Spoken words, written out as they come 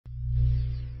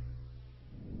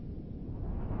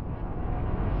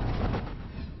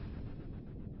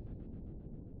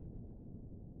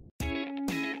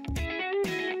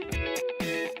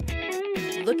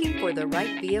Looking for the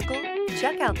right vehicle?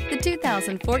 Check out the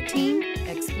 2014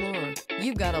 Explorer.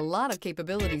 You've got a lot of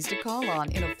capabilities to call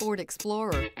on in a Ford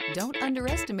Explorer. Don't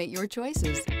underestimate your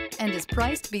choices, and is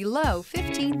priced below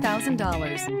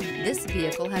 $15,000. This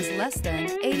vehicle has less than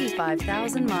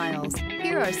 85,000 miles.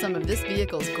 Here are some of this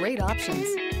vehicle's great options: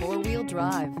 four-wheel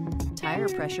drive, tire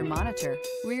pressure monitor,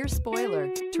 rear spoiler,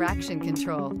 traction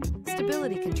control,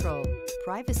 stability control,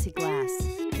 privacy glass,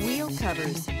 wheel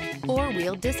covers,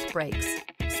 four-wheel disc brakes,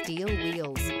 steel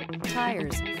wheels,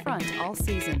 tires front all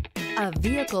season. A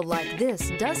vehicle like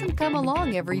this doesn't come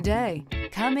along every day.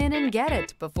 Come in and get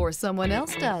it before someone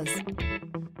else does.